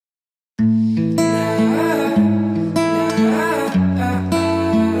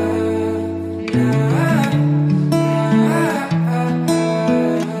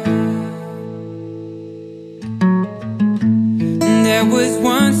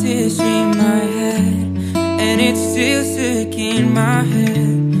this in my head, and it's still stuck in my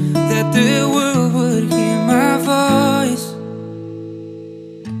head, that the world would hear my voice.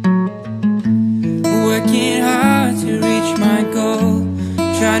 Working hard to reach my goal,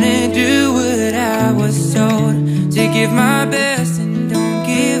 trying to do what I was told, to give my best and don't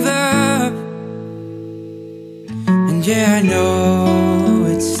give up. And yeah, I know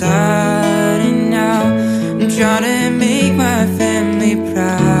it's starting now. I'm trying to make my family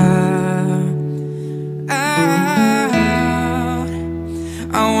proud.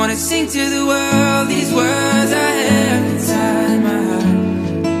 I wanna sing to the world these words I have inside my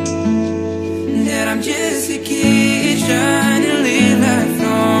heart, that I'm just a kid trying to live life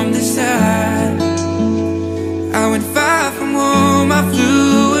from the start. I went far from home, I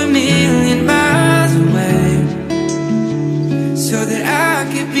flew a million miles away, so that I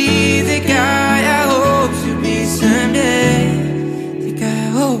could be the guy I hope to be someday, the guy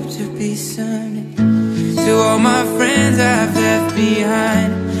I hope to be someday. To all my friends I've left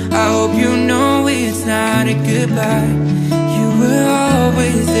behind, I hope you know it's not a goodbye. You were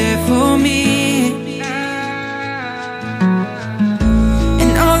always there for me,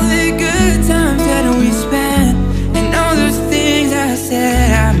 and all the good times that we spent, and all those things I said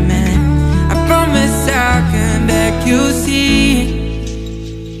I meant. I promise I'll come back, you'll see.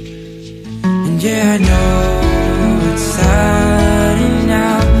 And yeah, I know it's starting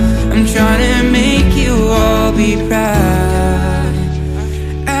now. I'm trying to make you all be proud.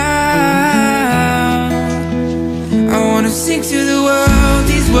 I wanna sing to the world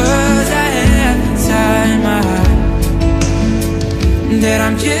these words I have inside my heart, that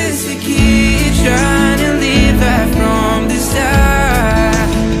I'm just a kid trying to live life from the start.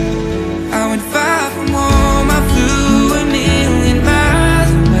 I went far from home, I flew a million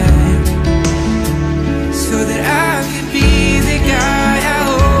miles away, so that I could be the guy I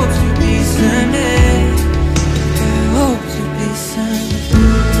hope to be someday, I hope to be someday.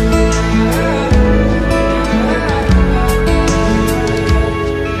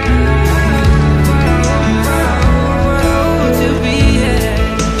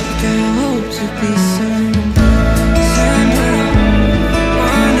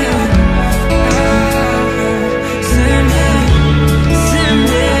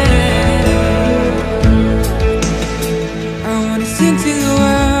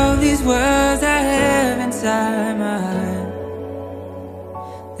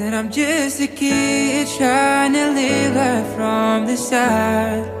 That I'm just a kid trying to live life from the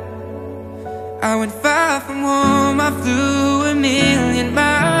start. I went far from home, I flew a million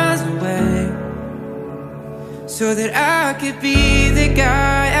miles away, so that I could be the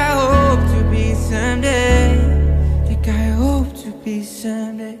guy I hope to be someday, the guy I hope to be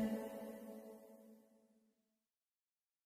someday.